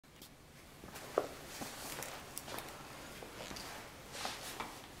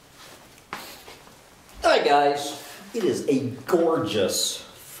Hi guys, it is a gorgeous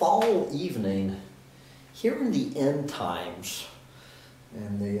fall evening here in the end times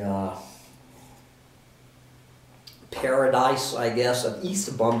in the paradise, I guess, of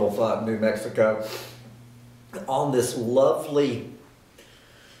East Bumblefuck, New Mexico, on this lovely,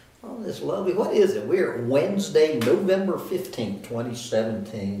 what is it? We're Wednesday, November 15th,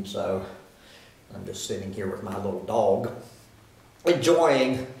 2017, so I'm just sitting here with my little dog,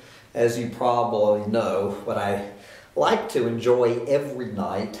 enjoying, as you probably know, what I like to enjoy every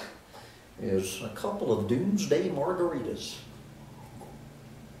night is a couple of Doomsday margaritas.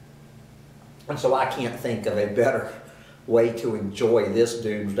 And so I can't think of a better way to enjoy this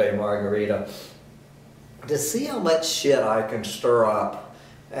Doomsday margarita. To see how much shit I can stir up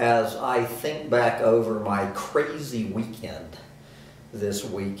as I think back over my crazy weekend this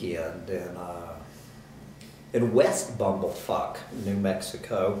weekend in West Bumblefuck, New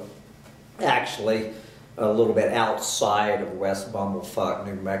Mexico. Actually, a little bit outside of West Bumblefuck,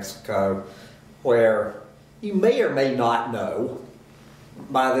 New Mexico, where you may or may not know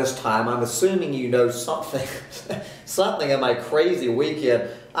by this time, I'm assuming you know something, something of my crazy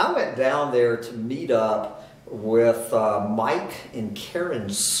weekend. I went down there to meet up with Mike and Karen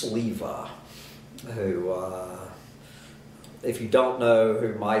Sleva, who, if you don't know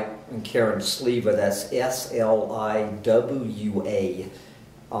who Mike and Karen Sleva, that's S-L-I-W-A.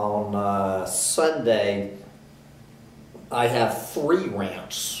 On Sunday, I have 3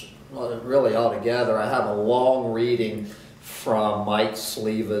 rants, really altogether. I have a long reading from Mike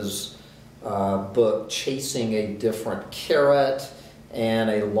Sleva's book, Chasing a Different Carrot, and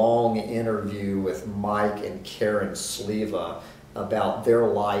a long interview with Mike and Karen Sleva about their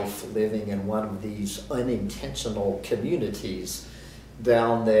life living in one of these unintentional communities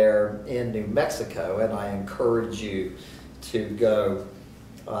down there in New Mexico. And I encourage you to go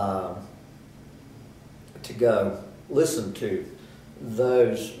listen to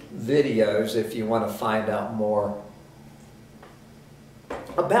those videos if you want to find out more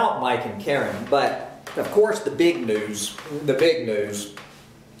about Mike and Karen. But of course the big news,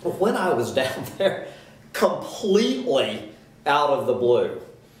 when I was down there, completely out of the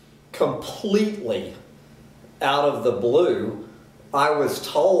blue, I was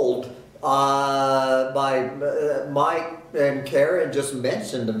told by Mike and Karen just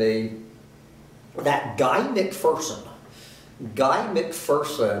mentioned to me that Guy McPherson,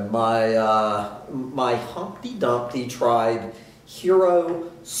 my Humptydumptytribe hero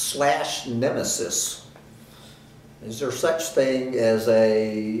 / nemesis. Is there such thing as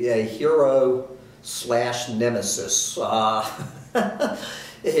a hero / nemesis?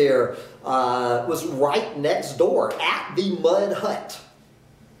 Here was right next door at the mud hut.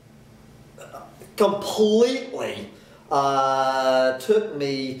 Completely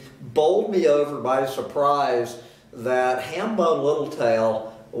bowled me over by surprise that Hambone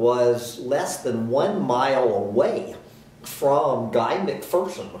Littletail was less than 1 mile away from Guy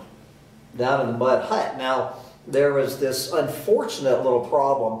McPherson down in the mud hut. Now, there was this unfortunate little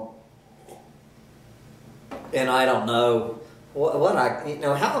problem, and I don't know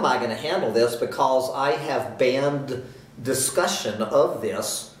how am I going to handle this, because I have banned discussion of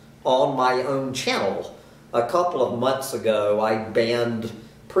this on my own channel. A couple of months ago, I banned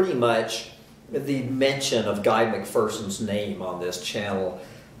pretty much the mention of Guy McPherson's name on this channel.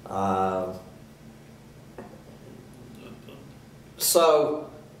 So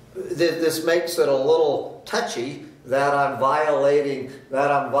this makes it a little touchy that I'm violating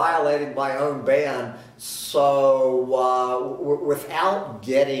my own ban. So without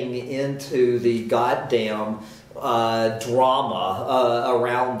getting into the goddamn drama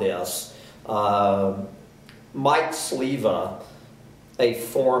around this, Mike Sleva, a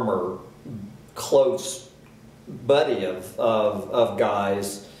former close buddy of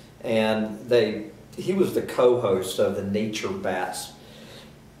Guy's, and he was the co-host of the Nature Bats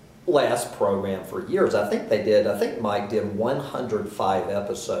last program for years. I think Mike did 105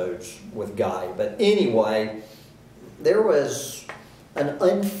 episodes with Guy. But anyway, there was an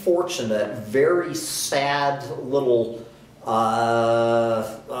unfortunate, very sad little,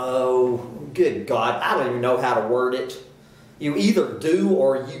 oh, good God, I don't even know how to word it. You either do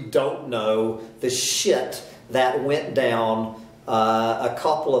or you don't know the shit that went down a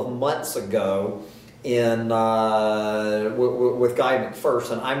couple of months ago with Guy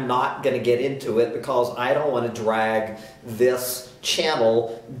McPherson. I'm not going to get into it because I don't want to drag this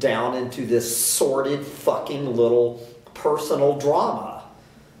channel down into this sordid fucking little personal drama.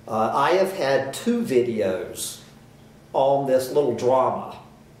 I have had 2 videos on this little drama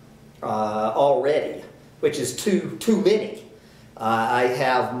already, which is too many. I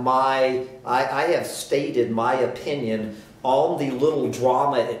have stated my opinion on the little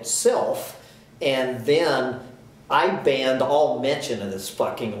drama itself, and then I banned all mention of this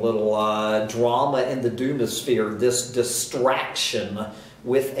fucking little drama in the Doomosphere, this distraction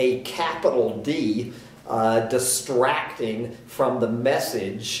with a capital D, distracting from the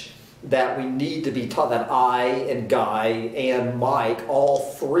message that we need to be taught, that I and Guy and Mike,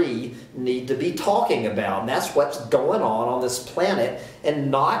 all three, need to be talking about. And that's what's going on this planet, and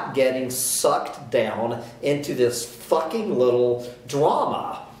not getting sucked down into this fucking little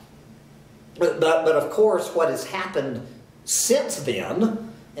drama. But of course, what has happened since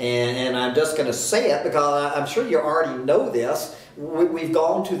then, and I'm just going to say it because I'm sure you already know this, we've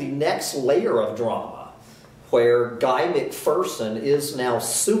gone to the next layer of drama, where Guy McPherson is now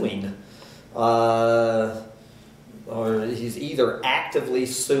suing, or he's either actively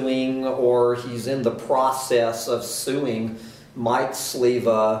suing or he's in the process of suing Mike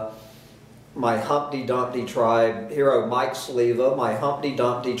Sleva, my Humptydumptytribe hero Mike Sleva, my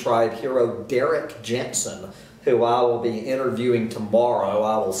Humptydumptytribe hero Derek Jensen, who I will be interviewing tomorrow.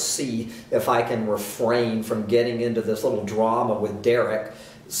 I will see if I can refrain from getting into this little drama with Derek.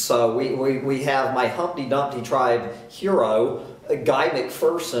 So we have my Humptydumptytribe hero, Guy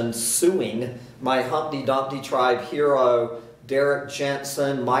McPherson, suing my Humptydumptytribe hero, Derek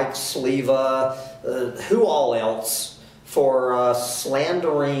Jensen, Mike Sleva, who all else, for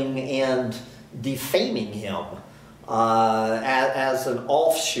slandering and defaming him as an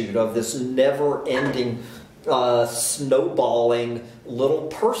offshoot of this never-ending, snowballing little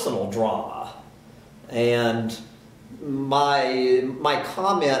personal drama. And my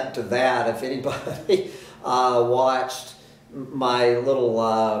comment to that, if anybody watched my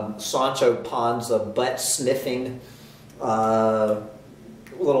little Sancho Panza butt-sniffing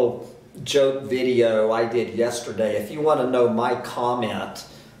little joke video I did yesterday, if you want to know my comment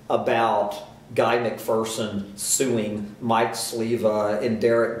about Guy McPherson suing Mike Sleva and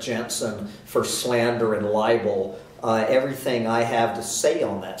Derek Jensen for slander and libel, everything I have to say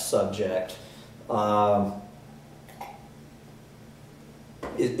on that subject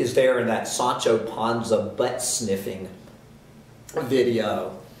is there in that Sancho Panza butt-sniffing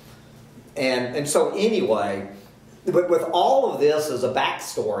video. And so anyway, with all of this as a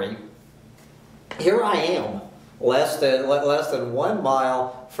backstory, here I am, less than 1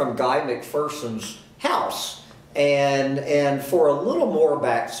 mile from Guy McPherson's house. And for a little more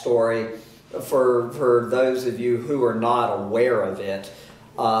backstory, for those of you who are not aware of it,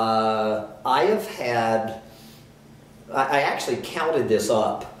 I have had, I actually counted this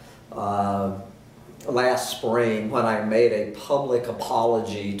up last spring when I made a public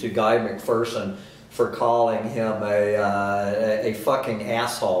apology to Guy McPherson for calling him a fucking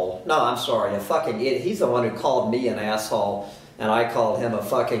asshole. No, I'm sorry, a fucking idiot. He's the one who called me an asshole, and I called him a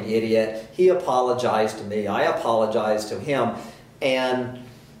fucking idiot. He apologized to me. I apologized to him. And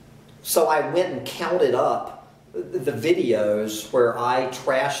so I went and counted up the videos where I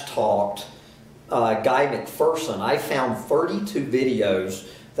trash-talked Guy McPherson. I found 32 videos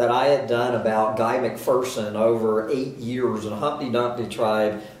that I had done about Guy McPherson over 8 years in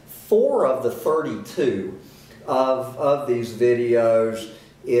Humptydumptytribe. 4 of the 32 of these videos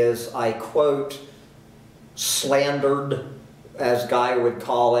is, I quote, slandered, as Guy would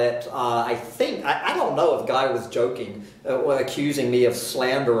call it. I don't know if Guy was joking, accusing me of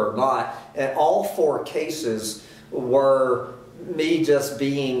slander or not. And all 4 cases were me just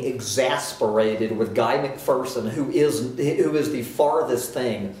being exasperated with Guy McPherson, who is the farthest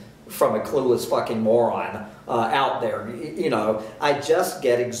thing from a clueless fucking moron out there. You know, I just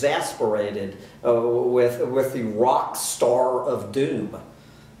get exasperated with the rock star of doom.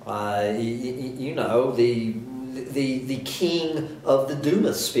 You know, the king of the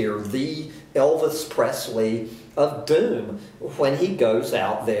Doomosphere, the Elvis Presley of doom, when he goes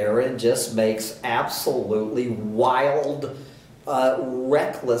out there and just makes absolutely wild,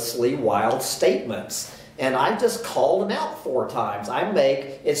 recklessly wild statements. And I just called him out 4 times.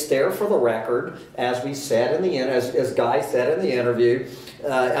 It's there for the record, as we said in the as Guy said in the interview.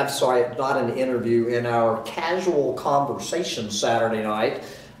 I'm sorry, not an interview, in our casual conversation Saturday night.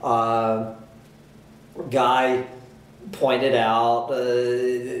 Guy pointed out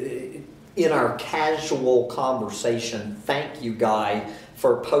in our casual conversation, thank you, Guy,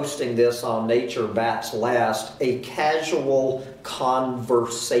 for posting this on Nature Bats Last, a casual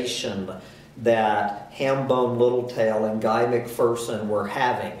conversation that Hambone Littletail and Guy McPherson were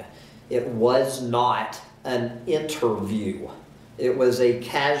having. It was not an interview. It was a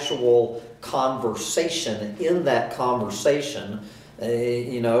casual conversation. In that conversation,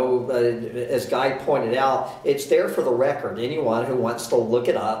 As Guy pointed out, it's there for the record. Anyone who wants to look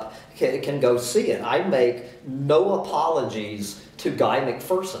it up can go see it. I make no apologies to Guy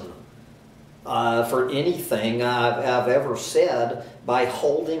McPherson for anything I've ever said by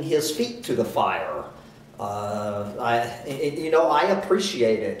holding his feet to the fire. I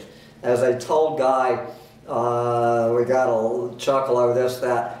appreciate it. As I told Guy, we got a chuckle over this,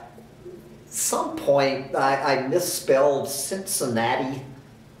 that some point I misspelled Cincinnati,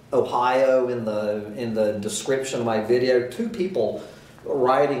 Ohio in the description of my video. Two people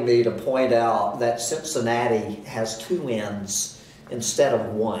writing me to point out that Cincinnati has two N's instead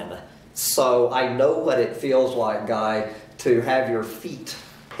of one. So I know what it feels like, Guy, to have your feet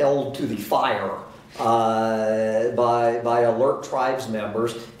held to the fire by alert tribes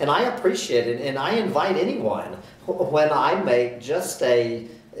members, and I appreciate it, and I invite anyone when I make just a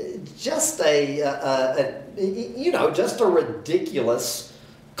ridiculous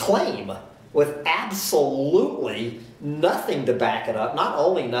claim with absolutely nothing to back it up. Not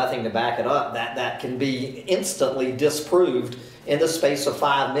only nothing to back it up, that can be instantly disproved in the space of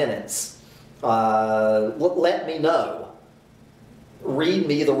 5 minutes. Let me know. Read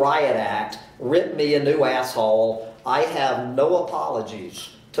me the riot act. Rip me a new asshole. I have no apologies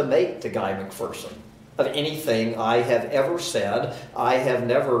to make to Guy McPherson of anything I have ever said. I have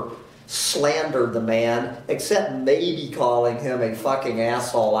never slandered the man, except maybe calling him a fucking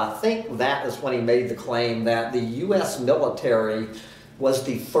asshole. I think that is when he made the claim that the U.S. military was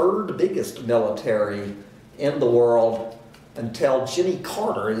the third biggest military in the world until Jimmy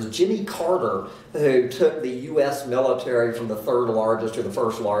Carter. It was Jimmy Carter who took the U.S. military from the third largest to the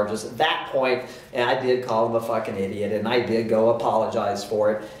first largest. At that point, and I did call him a fucking idiot, and I did go apologize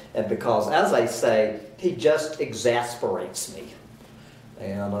for it. And because, as I say, he just exasperates me.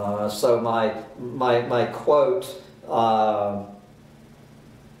 And so my quote,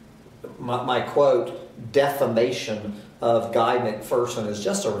 my quote, defamation of Guy McPherson is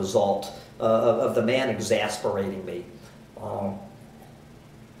just a result of the man exasperating me.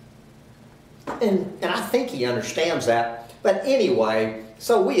 And I think he understands that. But anyway,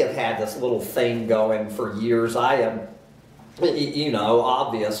 so we have had this little thing going for years. I am,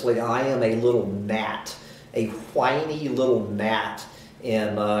 obviously I am a little gnat, a whiny little gnat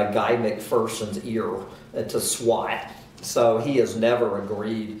in Guy McPherson's ear to swat. So he has never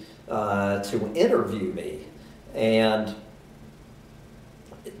agreed to interview me.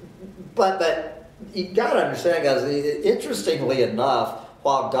 But you got to understand, guys, interestingly enough,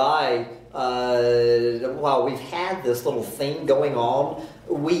 while we've had this little thing going on,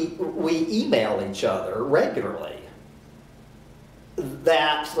 we email each other regularly.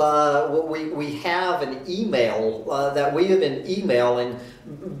 That we have an email that we have been emailing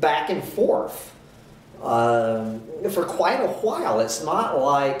back and forth for quite a while. It's not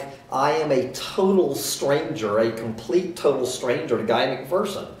like I am a total stranger, a complete total stranger to Guy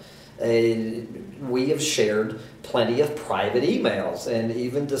McPherson. We have shared plenty of private emails and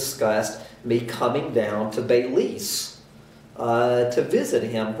even discussed me coming down to Belize to visit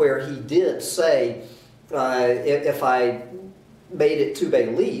him, where he did say if I made it to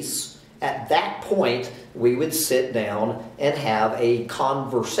Belize, at that point we would sit down and have a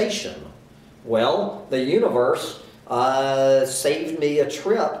conversation. Well, the universe saved me a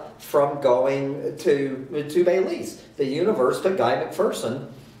trip from going to Belize. The universe put Guy McPherson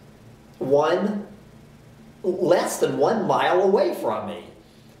less than 1 mile away from me.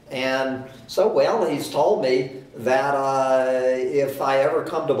 And so, well, he's told me that if I ever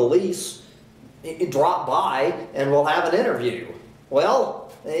come to Belize, drop by and we'll have an interview.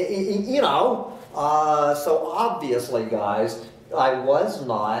 Well, so obviously, guys, I was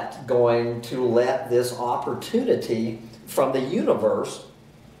not going to let this opportunity from the universe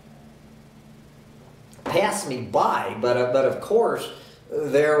pass me by. But of course,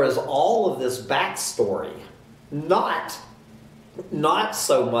 there is all of this backstory. Not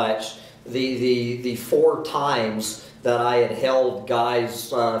so much the 4 times that I had held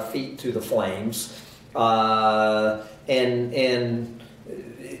Guy's feet to the flames, and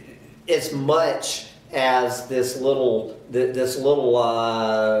as much as this little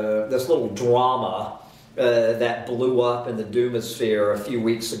drama that blew up in the Doomosphere a few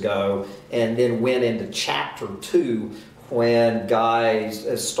weeks ago, and then went into Chapter 2 when Guy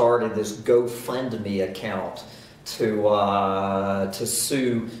started this GoFundMe account to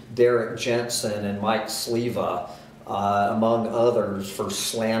sue Derek Jensen and Mike Sleva, among others, for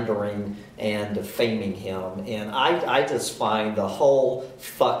slandering and defaming him. And I just find the whole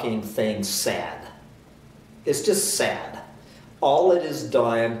fucking thing sad. It's just sad. All it has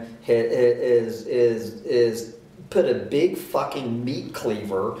done is put a big fucking meat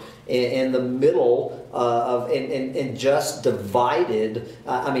cleaver in the middle and just divided.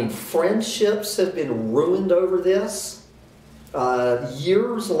 I mean, friendships have been ruined over this.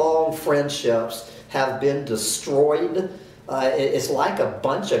 Years-long friendships have been destroyed. It's like a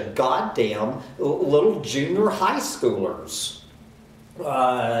bunch of goddamn little junior high schoolers.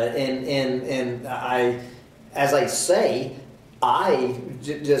 And as I say, I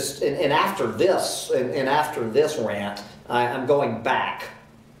just, and after this, and after this rant, I'm going back.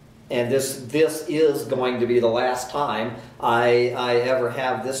 And this is going to be the last time I ever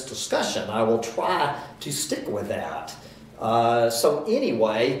have this discussion. I will try to stick with that. So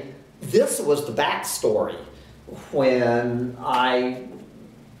anyway, this was the backstory when I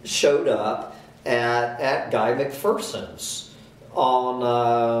showed up at Guy McPherson's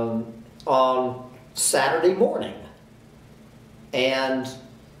on Saturday morning. And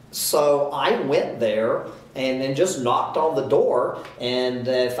so I went there and then just knocked on the door, and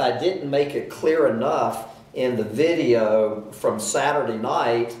if I didn't make it clear enough in the video from Saturday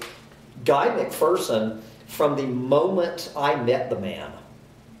night, Guy McPherson, from the moment I met the man,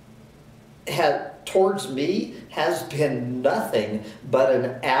 towards me has been nothing but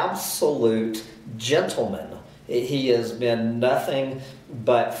an absolute gentleman. He has been nothing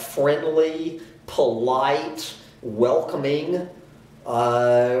but friendly, polite, welcoming.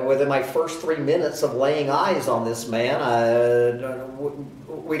 Within my first 3 minutes of laying eyes on this man,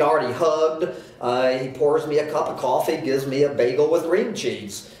 we'd already hugged. He pours me a cup of coffee, gives me a bagel with cream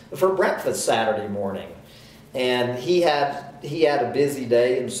cheese for breakfast Saturday morning. And he had a busy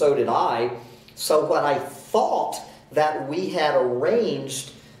day, and so did I. So what I thought that we had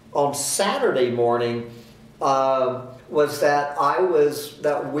arranged on Saturday morning was that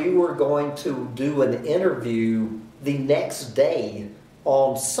we were going to do an interview the next day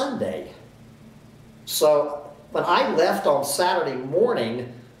on Sunday. So when I left on Saturday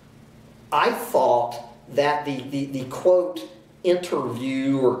morning, I thought that the quote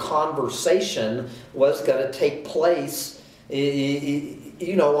interview or conversation was going to take place,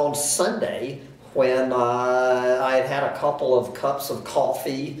 you know, on Sunday, when I had had a couple of cups of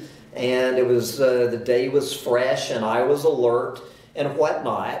coffee, and it was the day was fresh and I was alert and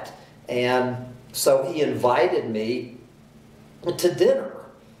whatnot. And so he invited me to dinner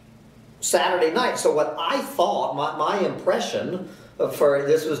Saturday night. So what I thought, my impression for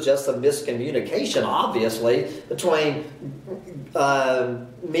this was just a miscommunication, obviously, between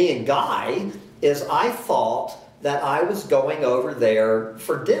me and Guy, is I thought that I was going over there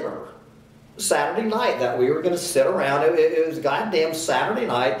for dinner Saturday night, that we were going to sit around. It was goddamn Saturday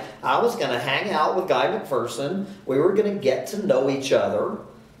night. I was going to hang out with Guy McPherson. We were going to get to know each other.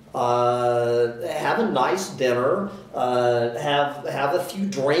 Have a nice dinner, have a few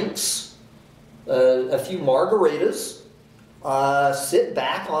drinks, a few margaritas, sit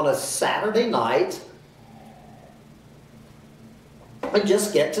back on a Saturday night and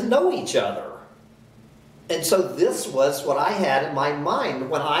just get to know each other. And so this was what I had in my mind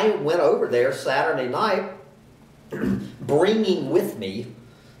when I went over there Saturday night, bringing with me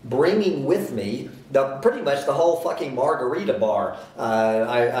pretty much the whole fucking margarita bar.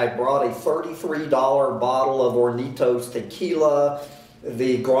 I brought a $33 bottle of Hornitos tequila,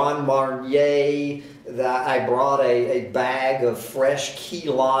 the Grand Marnier, I brought a bag of fresh key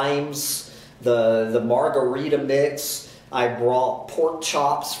limes, the margarita mix. I brought pork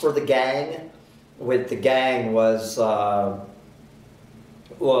chops for the gang. With the gang was, well,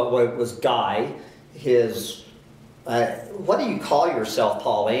 it was Guy, his, what do you call yourself,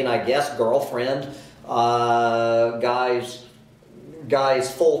 Pauline? I guess girlfriend.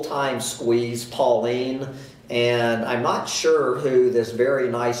 Guy's full-time squeeze, Pauline. And I'm not sure who this very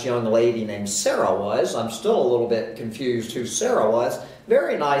nice young lady named Sarah was. I'm still a little bit confused who Sarah was.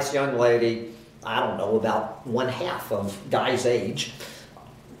 Very nice young lady, I don't know, about 1/2 of Guy's age.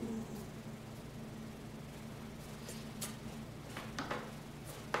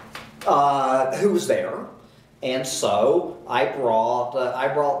 Who was there. And so I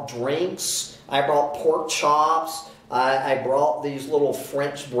brought drinks, I brought pork chops, I brought these little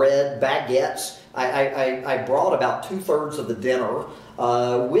French bread baguettes. I brought about 2/3 of the dinner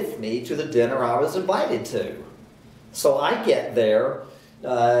with me to the dinner I was invited to. So I get there.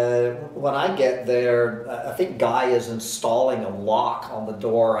 When I get there, I think Guy is installing a lock on the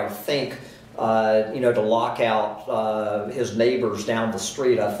door, I think, you know, to lock out his neighbors down the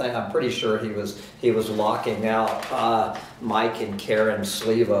street. I'm pretty sure he was locking out Mike and Karen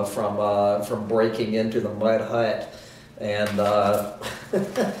Sleva from breaking into the mud hut, and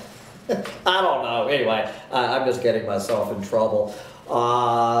I don't know. Anyway, I'm just getting myself in trouble.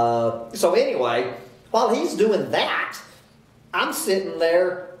 So anyway, While he's doing that, I'm sitting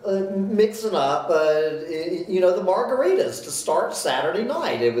there mixing up, you know, the margaritas to start Saturday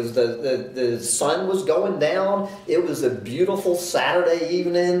night. It was the sun was going down. It was a beautiful Saturday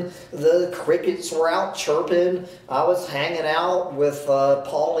evening. The crickets were out chirping. I was hanging out with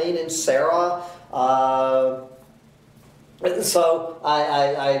Pauline and Sarah. So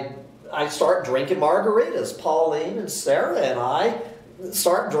I start drinking margaritas. Pauline and Sarah and I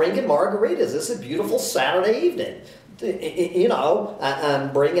start drinking margaritas. It's a beautiful Saturday evening. You know,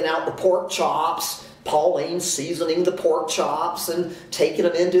 I'm bringing out the pork chops. Pauline seasoning the pork chops and taking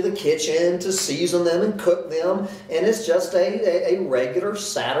them into the kitchen to season them and cook them. And it's just a regular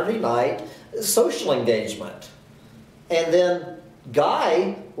Saturday night social engagement. And then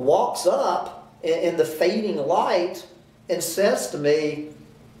Guy walks up in the fading light and says to me,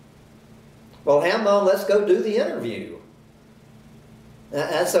 well, Hambo, let's go do the interview.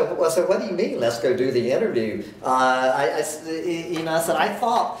 And so I said, what do you mean, let's go do the interview? I said, I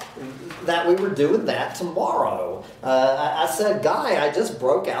thought that we were doing that tomorrow. I said, Guy, I just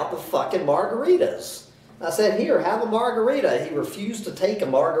broke out the fucking margaritas. I said, here, have a margarita. He refused to take a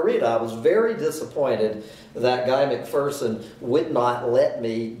margarita. I was very disappointed that Guy McPherson would not let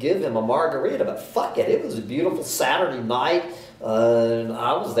me give him a margarita, but fuck it, it was a beautiful Saturday night.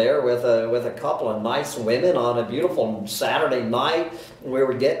 I was there with a couple of nice women on a beautiful Saturday night. We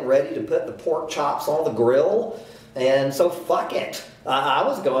were getting ready to put the pork chops on the grill, and so fuck it. I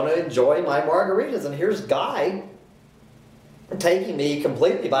was going to enjoy my margaritas, and here's Guy taking me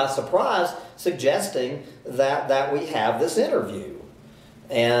completely by surprise, suggesting that we have this interview.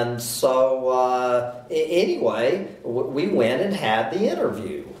 And so anyway, we went and had the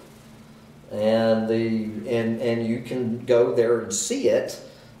interview. And you can go there and see it,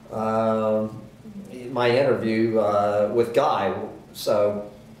 my interview with Guy. So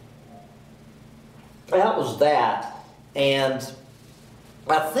that was that. And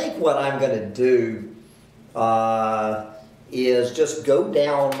I think what I'm going to do is just go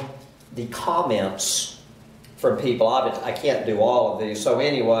down the comments from people. I can't do all of these. So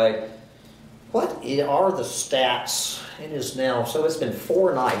anyway, what are the stats? It is now, so it's been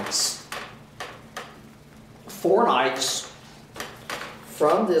 4 nights. 4 nights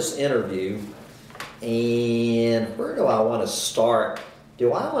from this interview, and where do I want to start?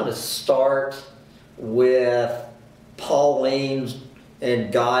 Do I want to start with Pauline's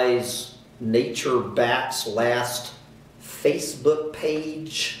and Guy's Nature Bats last Facebook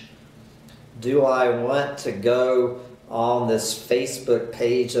page? Do I want to go on this Facebook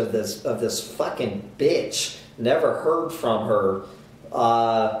page of this fucking bitch? Never heard from her.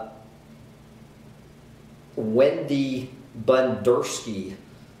 Wendy Bundersky,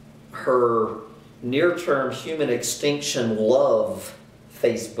 her near-term human extinction love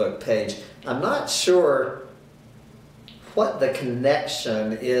Facebook page. I'm not sure what the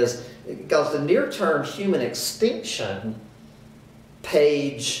connection is, because the near-term human extinction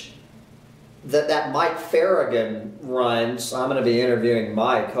page that Mike Farragon runs, I'm going to be interviewing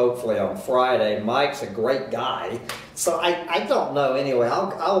Mike hopefully on Friday. Mike's a great guy. So I don't know anyway.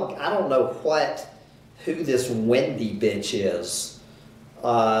 I don't know who this Wendy bitch is.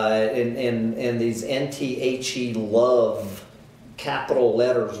 In these NTHE love, capital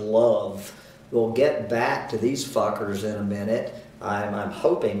letters love. We'll get back to these fuckers in a minute. I'm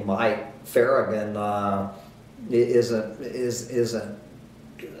hoping Mike Farragon isn't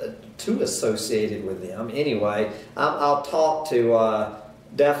too associated with them. Anyway, I'll talk to,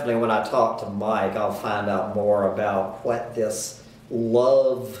 definitely when I talk to Mike, I'll find out more about what this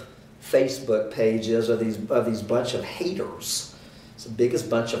love Facebook page is of these bunch of haters. It's the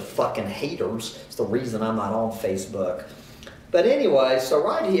biggest bunch of fucking haters. It's the reason I'm not on Facebook. But anyway, so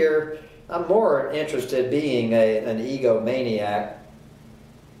right here, I'm more interested being an egomaniac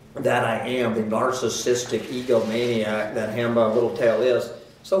that I am, the narcissistic egomaniac that Hambo Littletail is.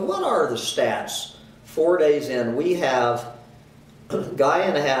 So what are the stats? 4 days in, we have, Guy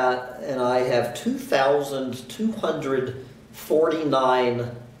and I have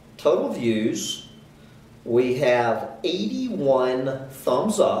 2,249 total views. We have 81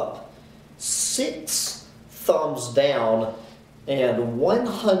 thumbs up, 6 thumbs down, and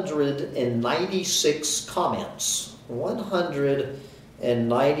 196 comments.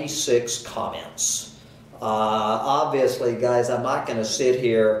 196 comments. Obviously, guys, I'm not going to sit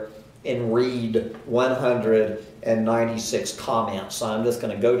here and read 196 comments. I'm just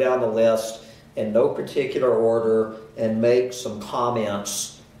going to go down the list in no particular order and make some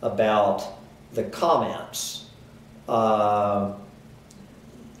comments about the comments.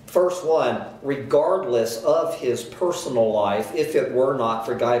 First one, regardless of his personal life, if it were not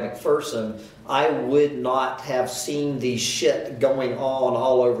for Guy McPherson, I would not have seen the shit going on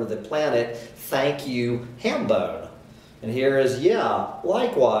all over the planet. Thank you, Hambone. And here is, yeah,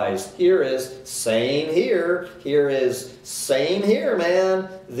 likewise. Here is, same here. Here is, same here, man.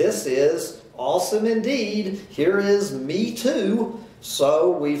 This is awesome indeed. Here is me too.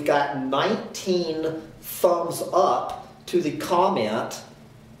 So we've got 19 thumbs up to the comment.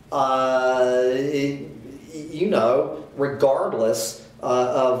 You know, regardless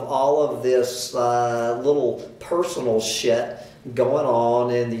of all of this little personal shit going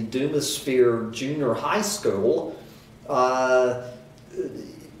on in the Doomosphere Junior High School,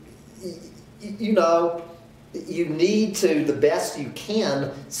 you know, you need to, the best you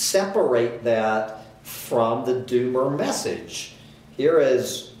can, separate that from the doomer message. Here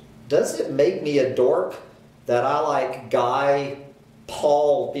is, does it make me a dork that I like Guy,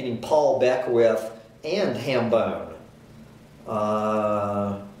 Paul, meaning Paul Beckwith, and Hambone?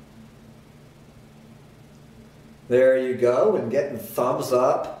 There you go, and getting thumbs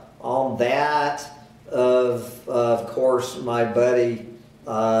up on that. Of course, my buddy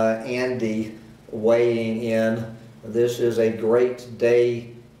Andy weighing in. This is a great day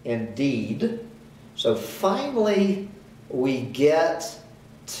indeed. So finally, we get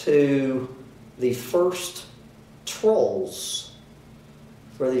to the first trolls.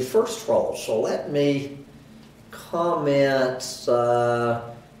 For the first trolls, so let me comment.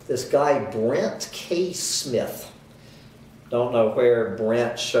 This guy Brent K. Smith. Don't know where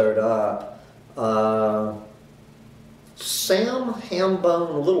Brent showed up. Sam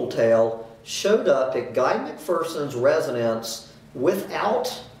Hambone Littletail showed up at Guy McPherson's residence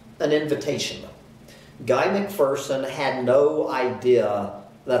without an invitation. Guy McPherson had no idea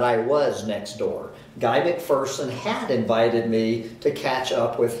that I was next door. Guy McPherson had invited me to catch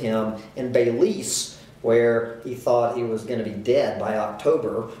up with him in Belize, where he thought he was going to be dead by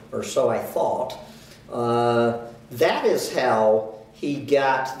October, or so I thought. That is how he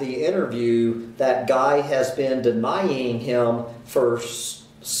got the interview that Guy has been denying him for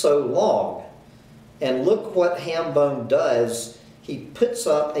so long. And look what Hambone does. He puts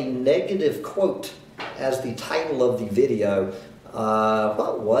up a negative quote as the title of the video.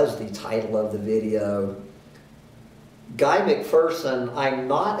 What was the title of the video? Guy McPherson, I'm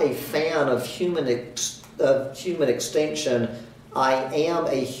not a fan of human extinction. I am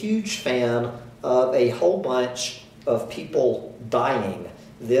a huge fan of a whole bunch of people dying.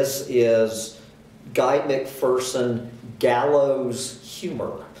 This is Guy McPherson gallows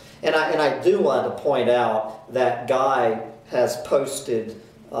humor. And I do want to point out that Guy has posted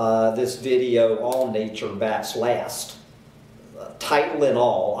this video on Nature Bats Last. Title and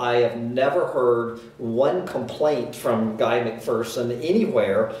all. I have never heard one complaint from Guy McPherson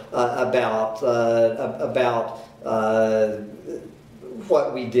anywhere about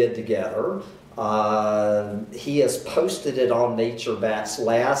what we did together. He has posted it on Nature Bats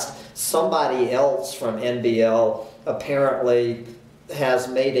Last. Somebody else from NBL apparently has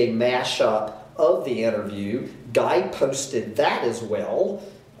made a mashup of the interview. Guy posted that as well.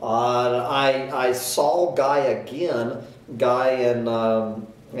 I saw Guy again, Guy and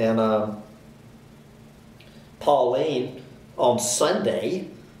Pauline on Sunday.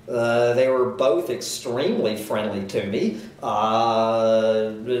 They were both extremely friendly to me.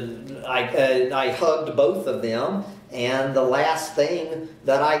 I hugged both of them, and the last thing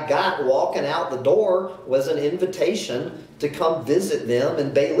that I got walking out the door was an invitation to come visit them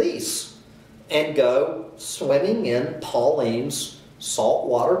in Belize and go swimming in Pauline's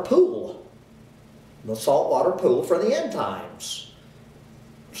saltwater pool. The saltwater pool for the end times.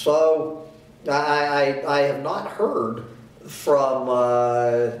 So I have not heard from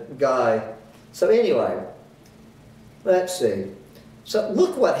Guy. So anyway, let's see. So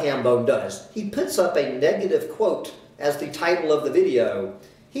look what Hambone does. He puts up a negative quote as the title of the video.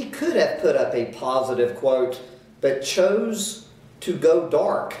 He could have put up a positive quote, but chose to go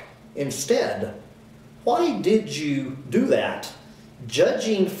dark instead. Why did you do that?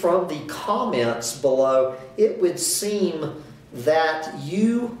 Judging from the comments below, it would seem that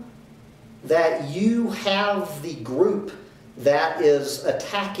you have the group that is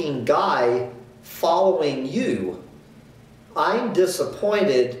attacking Guy following you. I'm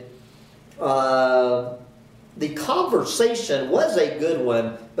disappointed. The conversation was a good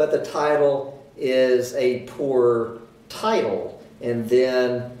one, but the title is a poor title. And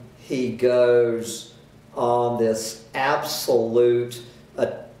then he goes on this absolute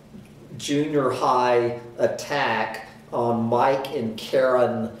junior high attack on Mike and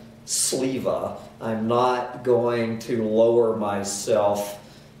Karen Sleva. I'm not going to lower myself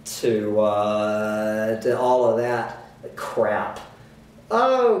to all of that crap.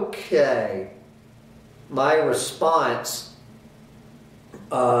 Okay, my response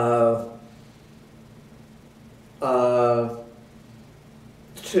to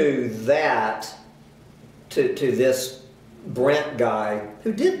that, to this Brent guy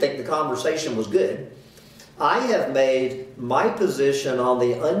who did think the conversation was good. I have made my position on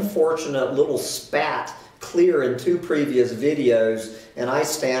the unfortunate little spat clear in 2 previous videos, and I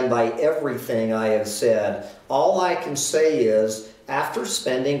stand by everything I have said. All I can say is, after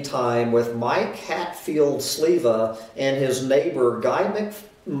spending time with Mike Hatfield-Sleva and his neighbor Guy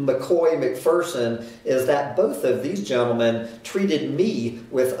McPherson, is that both of these gentlemen treated me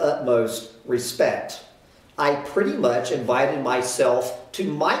with utmost respect. I pretty much invited myself to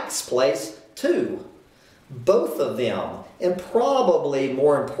Mike's place too. Both of them, and probably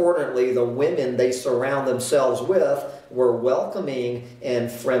more importantly the women they surround themselves with, were welcoming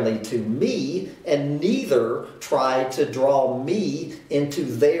and friendly to me, and neither tried to draw me into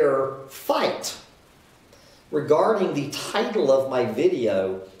their fight. Regarding the title of my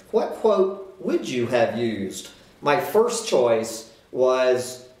video, what quote would you have used? My first choice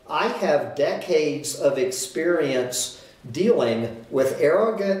was, I have decades of experience dealing with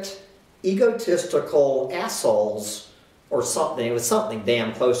arrogant, egotistical assholes, or something. It was something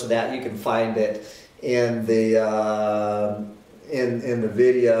damn close to that. You can find it in the in the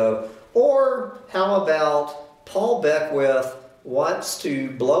video. Or how about Paul Beckwith wants to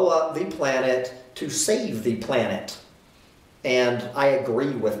blow up the planet to save the planet? And I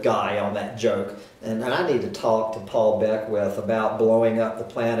agree with Guy on that joke. And I need to talk to Paul Beckwith about blowing up the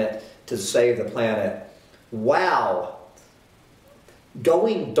planet to save the planet. Wow.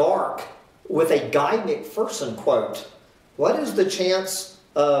 Going dark with a Guy McPherson quote. What is the chance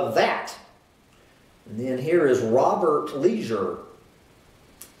of that? And then here is Robert Leisure.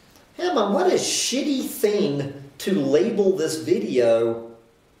 Hammond, what a shitty thing to label this video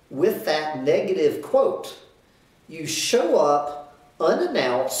with that negative quote. You show up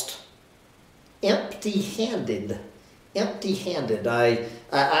unannounced, empty-handed. Empty-handed. I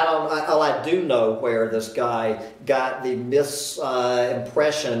do know where this guy got the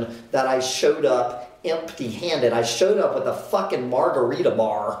misimpression that I showed up empty-handed. I showed up with a fucking margarita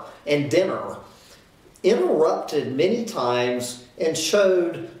bar and dinner, interrupted many times, and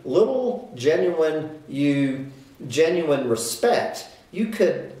showed little genuine respect. You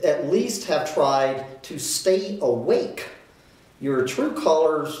could at least have tried to stay awake. Your true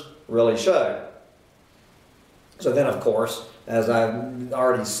colors really showed. So then, of course, as I've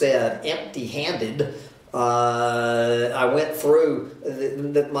already said, empty-handed, I went through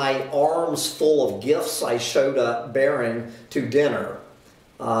my arms full of gifts I showed up bearing to dinner.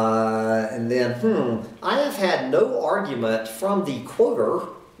 And then, I have had no argument from the quoter,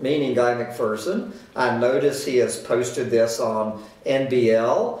 meaning Guy McPherson. I notice he has posted this on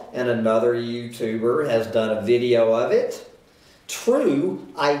NBL, and another YouTuber has done a video of it. True,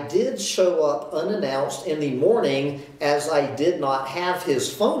 I did show up unannounced in the morning, as I did not have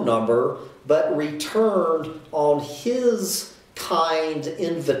his phone number, but returned on his kind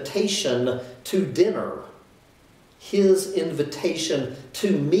invitation to dinner. His invitation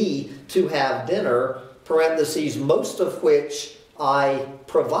to me to have dinner, parentheses, most of which I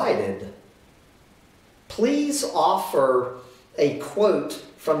provided. Please offer a quote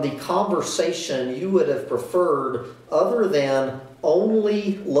from the conversation you would have preferred other than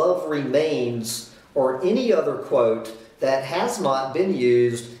 "only love remains" or any other quote that has not been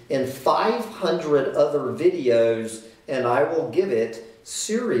used in 500 other videos, and I will give it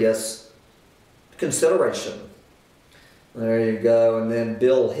serious consideration. There you go. And then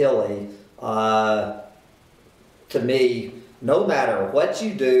Bill Hilly, to me, no matter what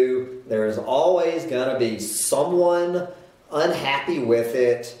you do, there's always going to be someone unhappy with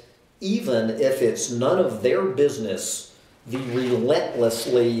it, even if it's none of their business. The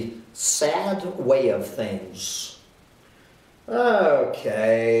relentlessly sad way of things.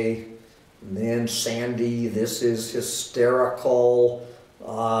 Okay. And then Sandy, this is hysterical.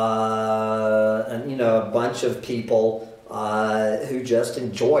 And, you know, a bunch of people who just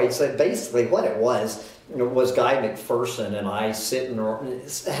enjoyed. So basically what it was Guy McPherson and I sitting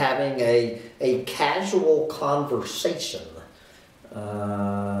having a casual conversation.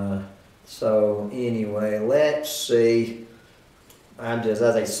 So anyway, let's see. I'm just,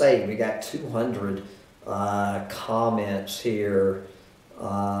 as I say, we got 200 comments here.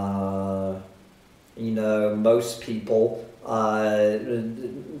 You know, most people,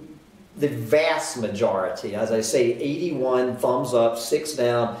 the vast majority, as I say, 81 thumbs up, 6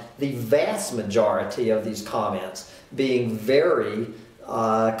 down, the vast majority of these comments being very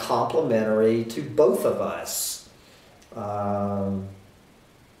complimentary to both of us.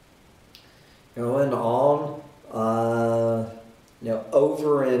 Going on,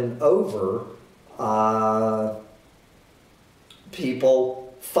 over and over,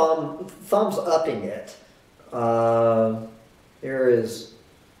 people thumbs upping it. Here is,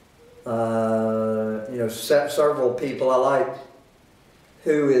 several people I like,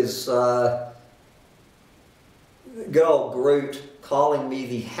 who is good old Groot calling me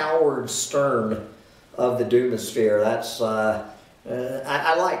the Howard Stern of the Doomosphere. That's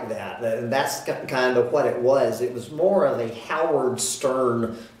I like that. That's kind of what it was. It was more of a Howard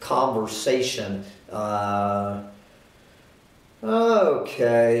Stern conversation.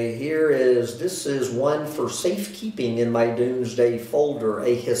 Okay, this is one for safekeeping in my Doomsday folder,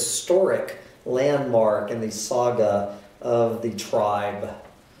 a historic landmark in the saga of the tribe.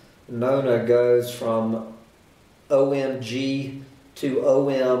 Nona goes from OMG to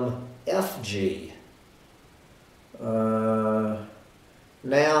OMFG.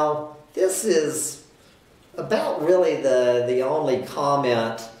 Now, this is about really the only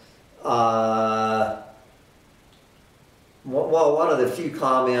comment, well, one of the few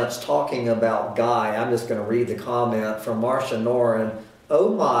comments talking about Guy. I'm just going to read the comment from Marcia Noren.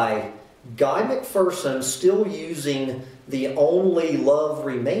 Oh my, Guy McPherson still using the only love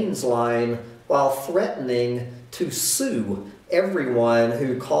remains line while threatening to sue everyone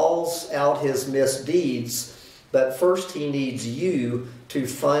who calls out his misdeeds, but first he needs you to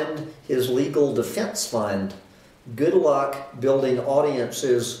fund his legal defense fund. Good luck building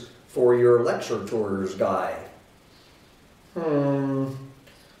audiences for your lecture tours, Guy.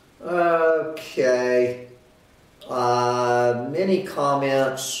 Okay. Many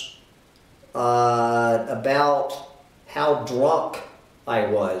comments about how drunk I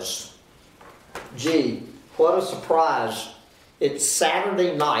was. Gee, what a surprise. It's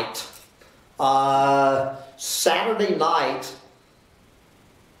Saturday night. Saturday night,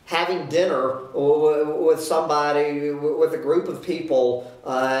 having dinner with somebody, with a group of people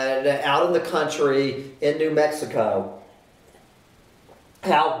out in the country in New Mexico.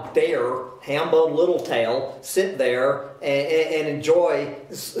 How dare Hambone Littletail sit there and enjoy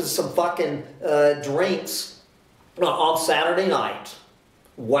some fucking drinks on Saturday night.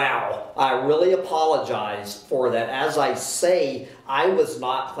 Wow, I really apologize for that. As I say, I was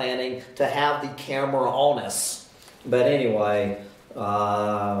not planning to have the camera on us. But anyway,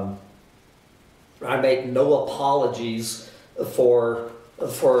 I make no apologies for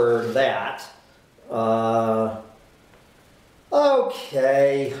that.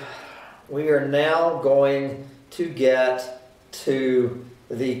 Okay, we are now going to get to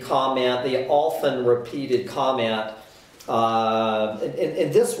the comment, the often repeated comment,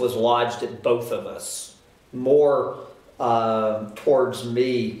 and this was lodged at both of us, more towards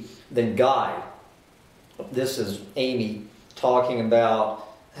me than Guy. This is Amy talking about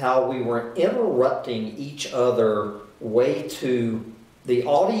how we were interrupting each other way too. The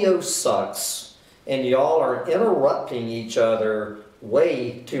audio sucks, and y'all are interrupting each other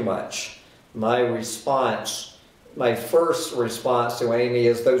way too much. My first response to Amy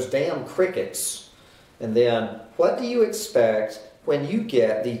is those damn crickets. And then, what do you expect when you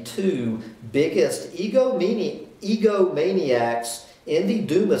get the two biggest egomaniacs in the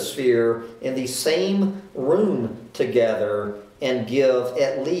Doomosphere in the same room together and give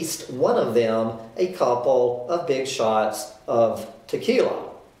at least one of them a couple of big shots of tequila?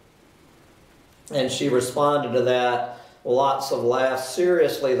 And she responded to that, lots of laughs.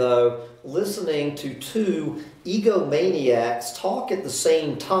 Seriously though, listening to two egomaniacs talk at the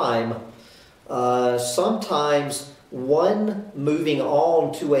same time, sometimes one moving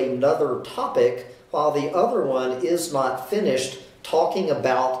on to another topic while the other one is not finished talking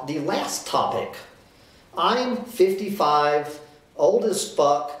about the last topic. I'm 55, old as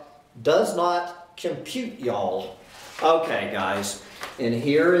fuck, does not compute, y'all. Okay, guys, and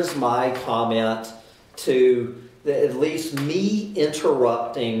here is my comment to at least me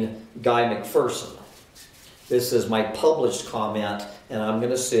interrupting Guy McPherson. This is my published comment, and I'm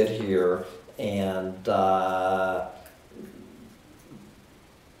going to sit here and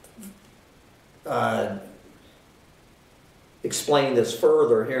explain this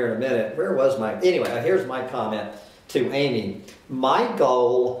further here in a minute. Where was my... Anyway, here's my comment to Amy. My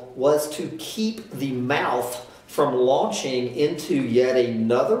goal was to keep the mouth from launching into yet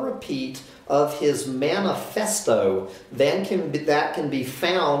another repeat of his manifesto that can be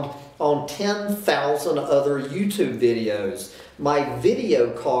found on 10,000 other YouTube videos. My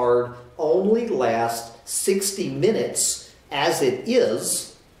video card only lasts 60 minutes as it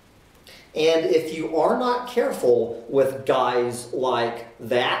is, And if you are not careful with guys like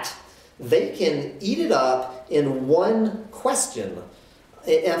that, they can eat it up in one question.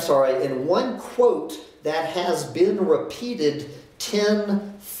 I'm sorry, in one quote that has been repeated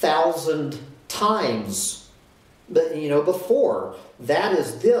 10,000 times, before. That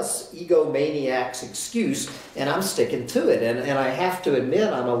is this egomaniac's excuse, and I'm sticking to it. And I have to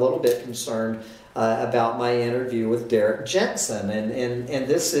admit, I'm a little bit concerned about my interview with Derek Jensen. And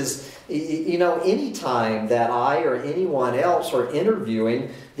this is, any time that I or anyone else are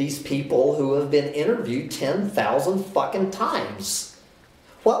interviewing these people who have been interviewed 10,000 fucking times.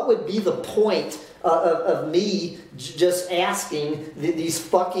 What would be the point of me just asking these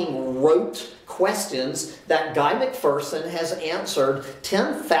fucking rote questions that Guy McPherson has answered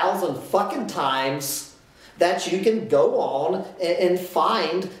 10,000 fucking times, that you can go on and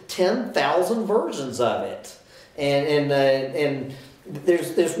find 10,000 versions of it? And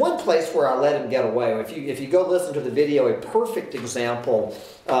there's one place where I let him get away. If you go listen to the video, a perfect example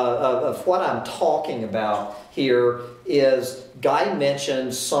of what I'm talking about here is Guy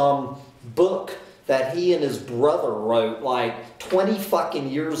mentioned some book that he and his brother wrote like 20 fucking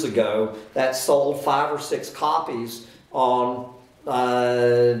years ago that sold 5 or 6 copies on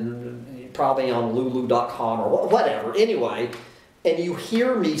probably on lulu.com or whatever. Anyway, and you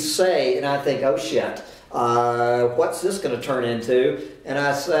hear me say, and I think, oh shit, what's this going to turn into? And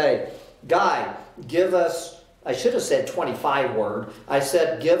I say, Guy, give us, I should have said 25 word. I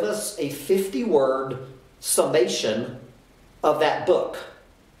said, give us a 50-word summation of that book.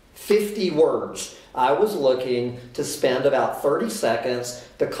 50 words. I was looking to spend about 30 seconds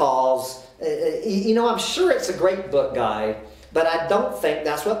because, I'm sure it's a great book, Guy, but I don't think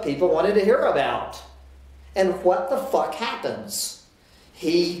that's what people wanted to hear about. And what the fuck happens?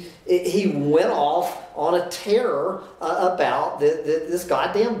 He went off on a tear about this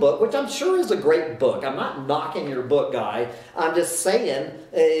goddamn book, which I'm sure is a great book. I'm not knocking your book, Guy. I'm just saying,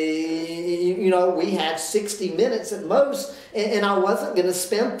 we had 60 minutes at most, and I wasn't going to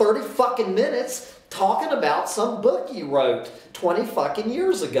spend 30 fucking minutes talking about some book you wrote 20 fucking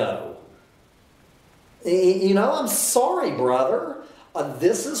years ago. I'm sorry, brother.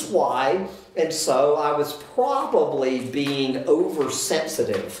 This is why, and so I was probably being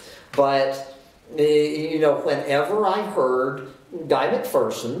oversensitive. But, whenever I heard Guy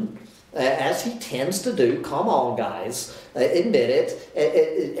McPherson, as he tends to do, come on, guys, admit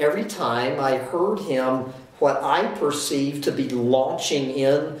it, every time I heard him, what I perceived to be launching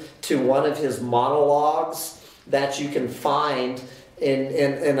in to one of his monologues that you can find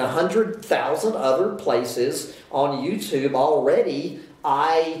in 100,000 other places on YouTube already,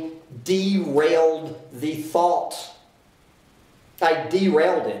 I derailed the thought. I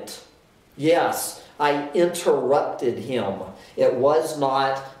derailed it. Yes, I interrupted him. It was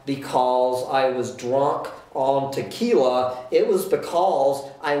not because I was drunk on tequila. It was because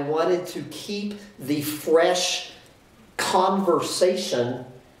I wanted to keep the fresh conversation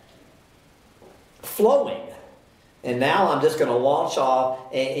flowing. And now I'm just going to launch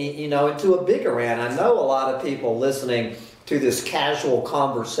off, into a bigger rant. I know a lot of people listening to this casual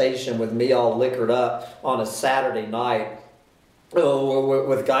conversation with me all liquored up on a Saturday night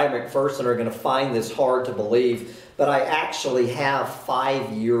with Guy McPherson are going to find this hard to believe. But I actually have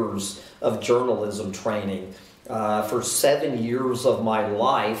 5 years of journalism training. For 7 years of my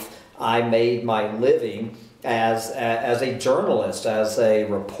life, I made my living as a journalist, as a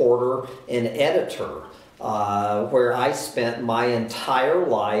reporter and editor. Where I spent my entire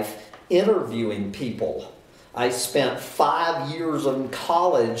life interviewing people. I spent 5 years in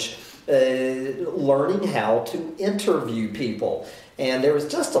college learning how to interview people. And there was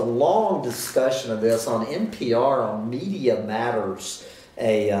just a long discussion of this on NPR on Media Matters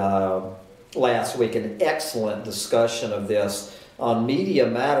last week. An excellent discussion of this on Media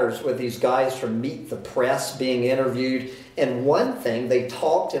Matters with these guys from Meet the Press being interviewed. And one thing they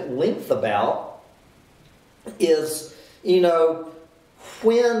talked at length about is,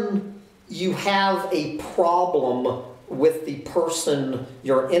 when you have a problem with the person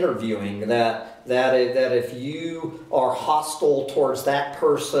you're interviewing, that if you are hostile towards that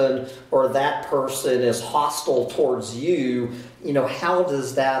person or that person is hostile towards you, how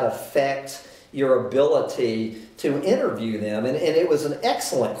does that affect your ability to interview them? And it was an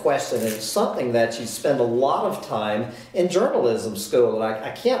excellent question, and it's something that you spend a lot of time in journalism school. And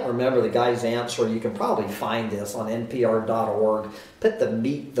I can't remember the guy's answer. You can probably find this on npr.org. Put the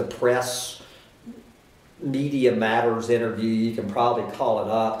Meet the Press Media Matters interview. You can probably call it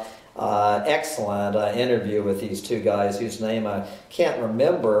up. Excellent interview with these two guys whose name I can't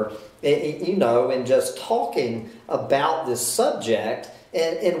remember. And just talking about this subject,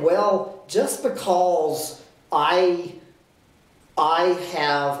 And well, just because I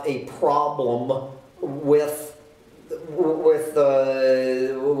have a problem with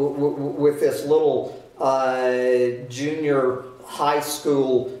this little junior high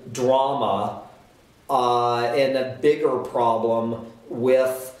school drama, and a bigger problem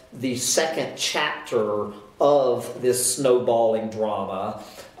with the second chapter of this snowballing drama,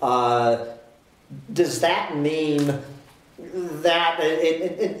 does that mean that,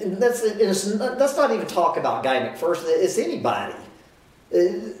 and let's not even talk about Guy McPherson, it's anybody.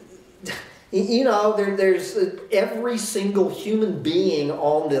 You know, there's every single human being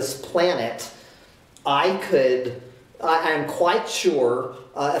on this planet. I'm quite sure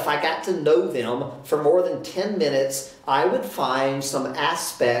if I got to know them for more than 10 minutes, I would find some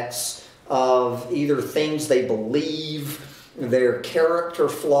aspects of either things they believe, their character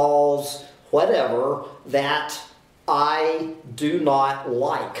flaws, whatever, that I do not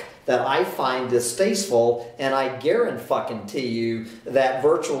like, that I find distasteful, and I guarantee you that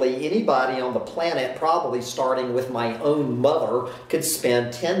virtually anybody on the planet, probably starting with my own mother, could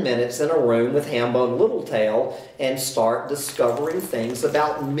spend 10 minutes in a room with Hambone Littletail and start discovering things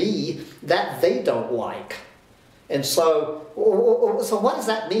about me that they don't like. And so what does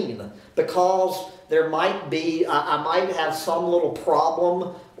that mean? Because there might be, I might have some little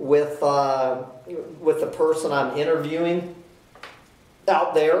problem with the person I'm interviewing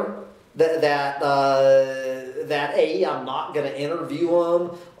out there, that A, I'm not going to interview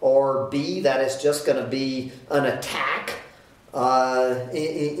them, or B, that it's just going to be an attack.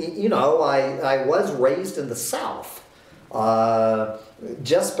 You know, I was raised in the South.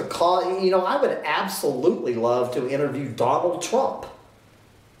 Just because, you know, I would absolutely love to interview Donald Trump.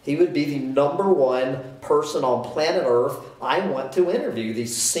 He would be the #1 person on planet Earth I want to interview, the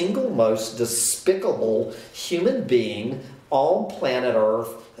single most despicable human being on planet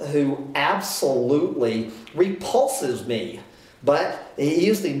Earth who absolutely repulses me. But he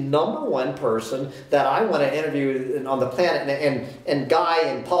is the #1 person that I want to interview on the planet. And Guy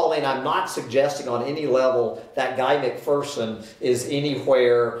and Pauline, I'm not suggesting on any level that Guy McPherson is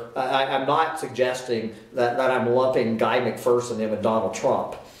anywhere. I'm not suggesting that I'm lumping Guy McPherson in with Donald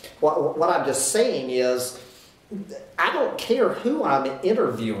Trump. What I'm just saying is, I don't care who I'm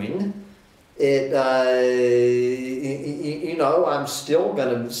interviewing. You know, I'm still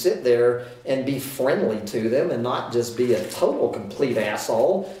going to sit there and be friendly to them and not just be a total complete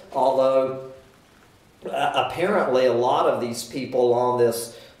asshole. Although apparently a lot of these people on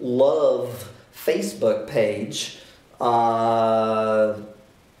this love Facebook page,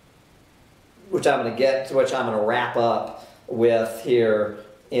 which I'm going to get to, which I'm going to wrap up with here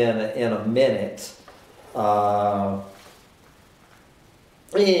in a minute.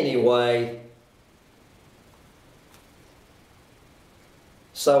 Anyway.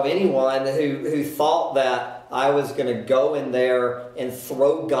 So anyone who thought that I was going to go in there and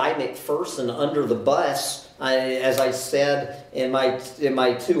throw Guy McPherson under the bus, as I said in my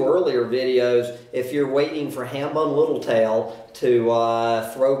 2 earlier videos, if you're waiting for Hambone Littletail to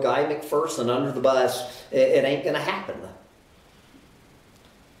throw Guy McPherson under the bus, it ain't going to happen.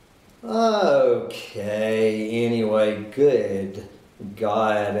 Okay, anyway, good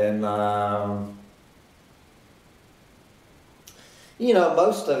God, and you know,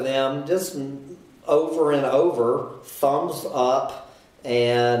 most of them just over and over, thumbs up,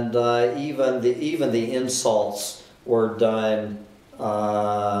 and even the insults were done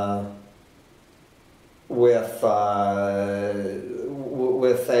with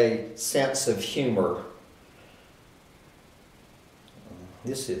a sense of humor.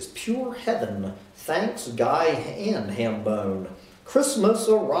 This is pure heaven. Thanks, Guy and Hambone. Christmas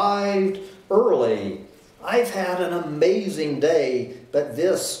arrived early. I've had an amazing day, but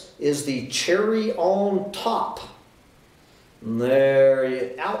this is the cherry on top.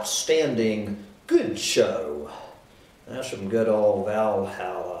 There, outstanding, good show. That's from good old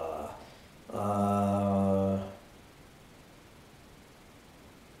Valhalla.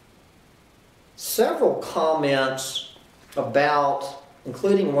 Several comments about,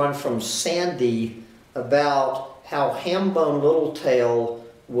 including one from Sandy, about how Hambone Littletail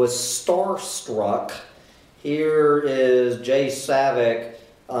was starstruck. Here is Jay Savick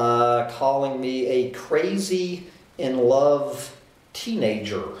calling me a crazy in love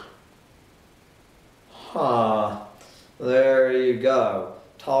teenager. There you go.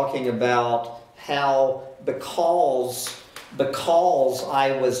 Talking about how because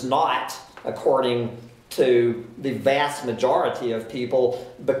I was not, according to the vast majority of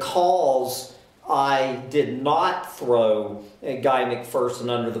people, because I did not throw Guy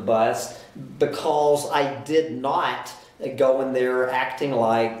McPherson under the bus, because I did not going there acting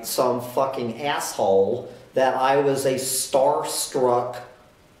like some fucking asshole that I was a starstruck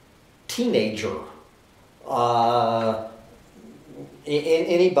teenager.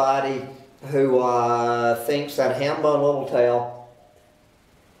 Anybody who thinks that Hambone Littletail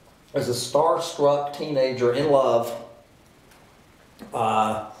is a starstruck teenager in love,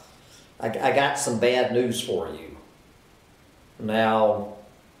 I got some bad news for you. Now,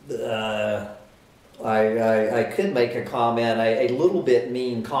 I could make a comment, a little bit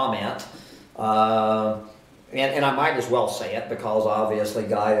mean comment, and I might as well say it because obviously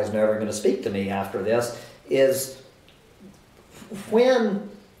Guy is never going to speak to me after this, is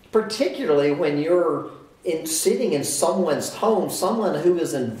particularly when you're sitting in someone's home, someone who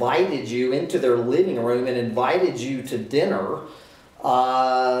has invited you into their living room and invited you to dinner,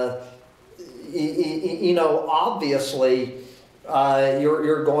 you know, obviously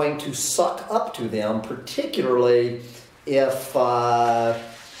you're going to suck up to them, particularly if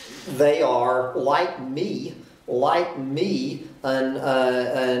they are, like me, an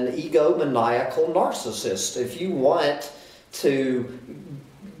egomaniacal narcissist. If you want to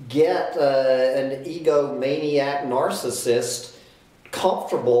get an egomaniac narcissist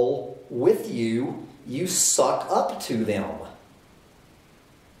comfortable with you, you suck up to them.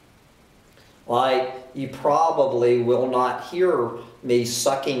 Like, you probably will not hear me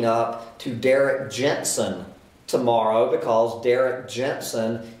sucking up to Derek Jensen tomorrow because Derek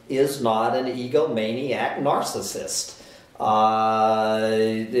Jensen is not an egomaniac narcissist.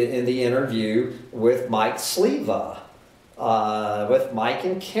 In the interview with Mike Sleva, with Mike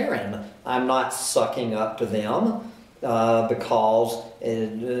and Karen, I'm not sucking up to them because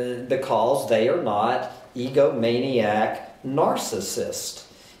they are not egomaniac narcissists.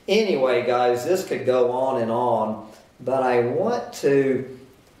 Anyway, guys, this could go on, but I want to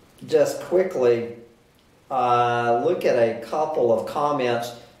just quickly look at a couple of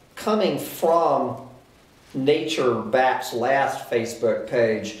comments coming from Nature Bat's last Facebook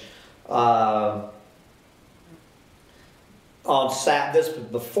page. This was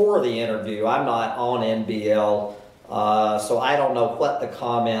before the interview. I'm not on NBL, so I don't know what the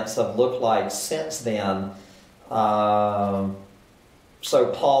comments have looked like since then.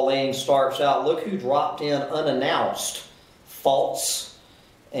 So Pauline starts out, look who dropped in unannounced, false.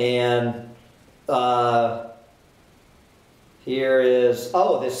 And here is,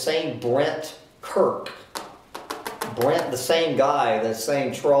 oh, this same Brent Kirk. Brent, the same guy, the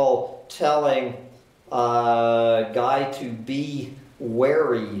same troll, telling Guy to be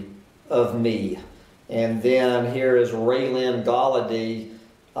wary of me. And then here is Raylyn Galladay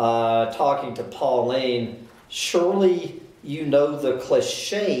talking to Pauline. Surely you know the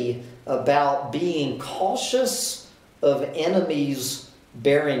cliche about being cautious of enemies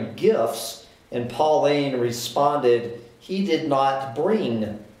bearing gifts. And Pauline responded, he did not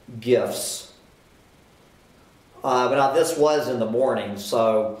bring gifts. But now this was in the morning,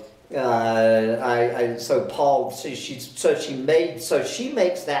 so she makes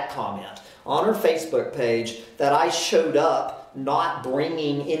that comment on her Facebook page that I showed up not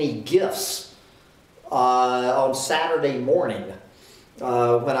bringing any gifts on Saturday morning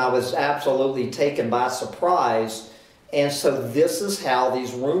when I was absolutely taken by surprise. And so this is how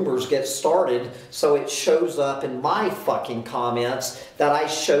these rumors get started. So it shows up in my fucking comments that I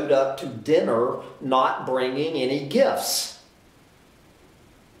showed up to dinner not bringing any gifts.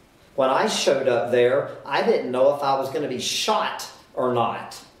 When I showed up there, I didn't know if I was going to be shot or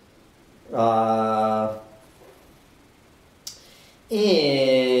not.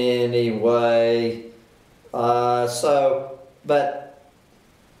 Anyway, but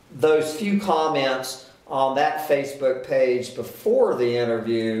those few comments on that Facebook page before the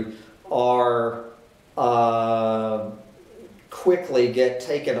interview are quickly get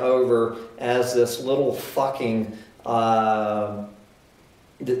taken over as this little fucking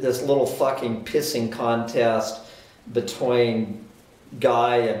pissing contest between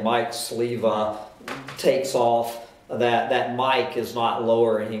Guy and Mike Sleva takes off. That Mike is not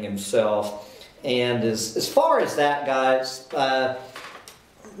lowering himself. And as far as that, guys,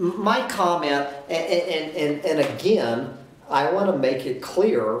 my comment, and again, I want to make it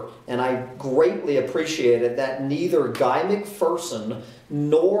clear, and I greatly appreciate it, that neither Guy McPherson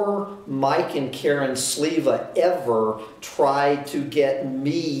nor Mike and Karen Sleva ever tried to get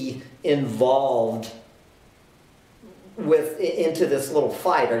me involved into this little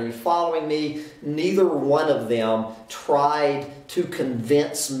fight. Are you following me? Neither one of them tried to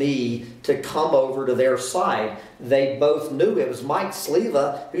convince me to come over to their side. They both knew it was Mike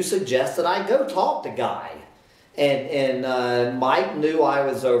Sleva who suggested I go talk to Guy. And Mike knew I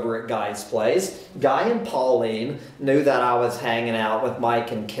was over at Guy's place. Guy and Pauline knew that I was hanging out with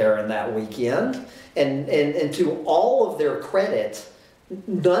Mike and Karen that weekend. And to all of their credit,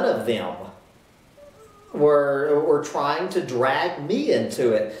 none of them were trying to drag me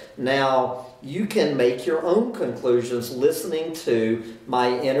into it. Now, you can make your own conclusions listening to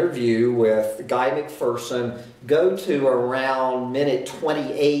my interview with Guy McPherson. Go to around minute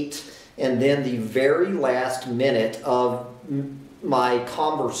 28 and then the very last minute of my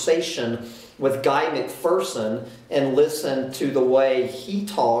conversation with Guy McPherson and listen to the way he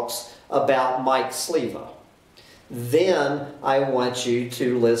talks about Mike Sleva. Then I want you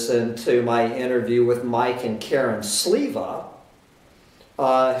to listen to my interview with Mike and Karen Sleva,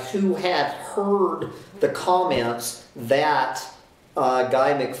 who had heard the comments that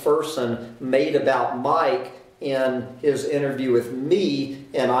Guy McPherson made about Mike in his interview with me,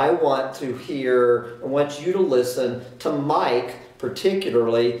 and I want you to listen to Mike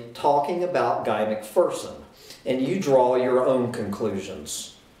particularly talking about Guy McPherson, and you draw your own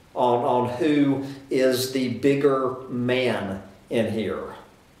conclusions on who is the bigger man in here.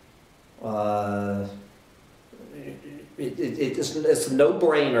 It's a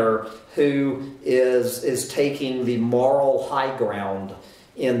no-brainer who is taking the moral high ground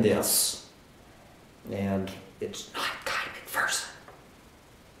in this. And it's not Guy McPherson.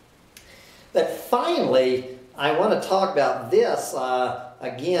 But finally, I want to talk about this.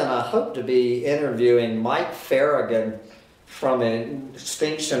 Again, I hope to be interviewing Mike Farragon from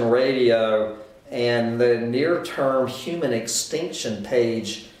Extinction Radio and the near-term human extinction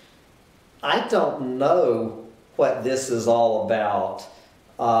page. I don't know what this is all about.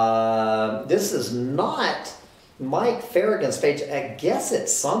 This is not Mike Farragon's page. I guess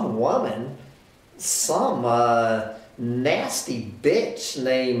it's some woman, some nasty bitch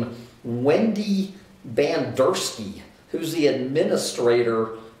named Wendy Bandersky, who's the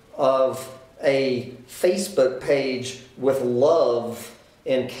administrator of a Facebook page with love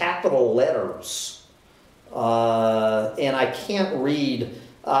in capital letters. And I can't read,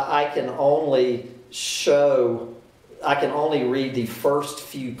 I can only read the first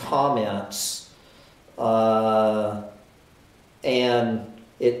few comments. And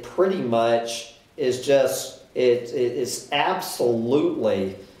it pretty much is just, it's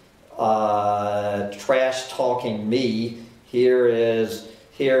absolutely trash talking me. Here is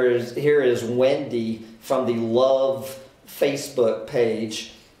Wendy from the Love Facebook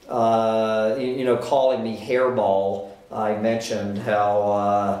page, calling me hairball. I mentioned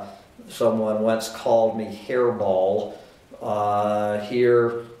how someone once called me hairball.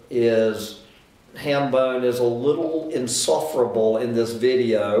 Here is Hambone is a little insufferable in this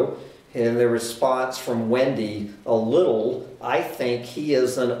video, and the response from Wendy, a little. I think he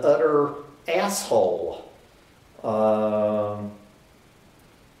is an utter asshole.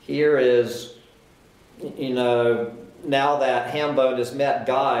 Here is, now that Hambone has met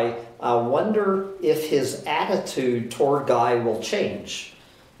Guy, I wonder if his attitude toward Guy will change.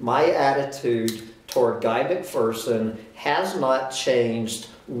 My attitude toward Guy McPherson has not changed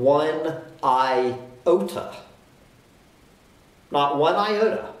one iota. Not one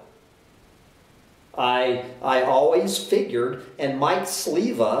iota. I always figured, and Mike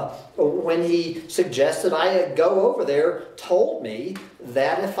Sleva, when he suggested I go over there, told me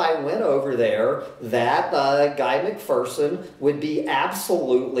that if I went over there, that Guy McPherson would be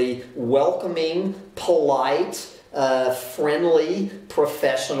absolutely welcoming, polite, friendly,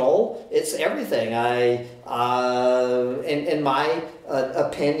 professional. It's everything. In my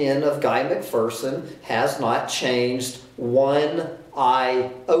opinion of Guy McPherson has not changed one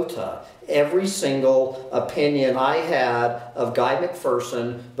iota. Every single opinion I had of Guy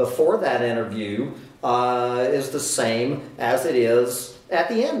McPherson before that interview is the same as it is at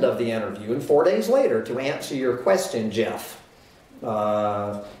the end of the interview and 4 days later, to answer your question, Jeff.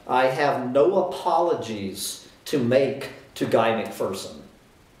 I have no apologies to make to Guy McPherson.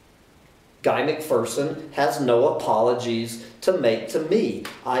 Guy McPherson has no apologies to make to me.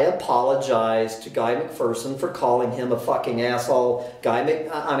 I apologize to Guy McPherson for calling him a fucking asshole.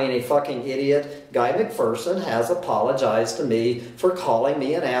 A fucking idiot. Guy McPherson has apologized to me for calling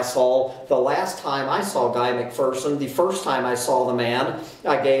me an asshole. The last time I saw Guy McPherson, the first time I saw the man,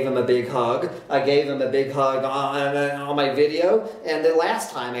 I gave him a big hug. I gave him a big hug on my video. And the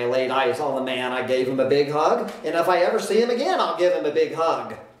last time I laid eyes on the man, I gave him a big hug. And if I ever see him again, I'll give him a big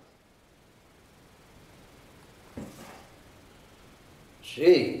hug.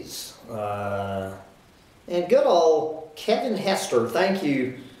 Jeez. And good old Kevin Hester, thank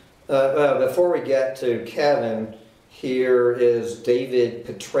you. Before we get to Kevin, here is David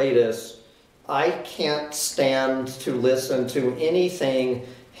Petratus. I can't stand to listen to anything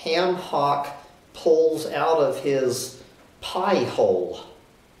Ham Hock pulls out of his pie hole.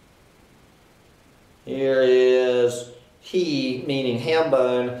 Here is he, meaning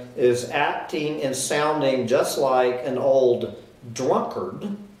Hambone, is acting and sounding just like an old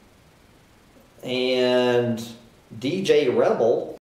drunkard. And DJ Rebel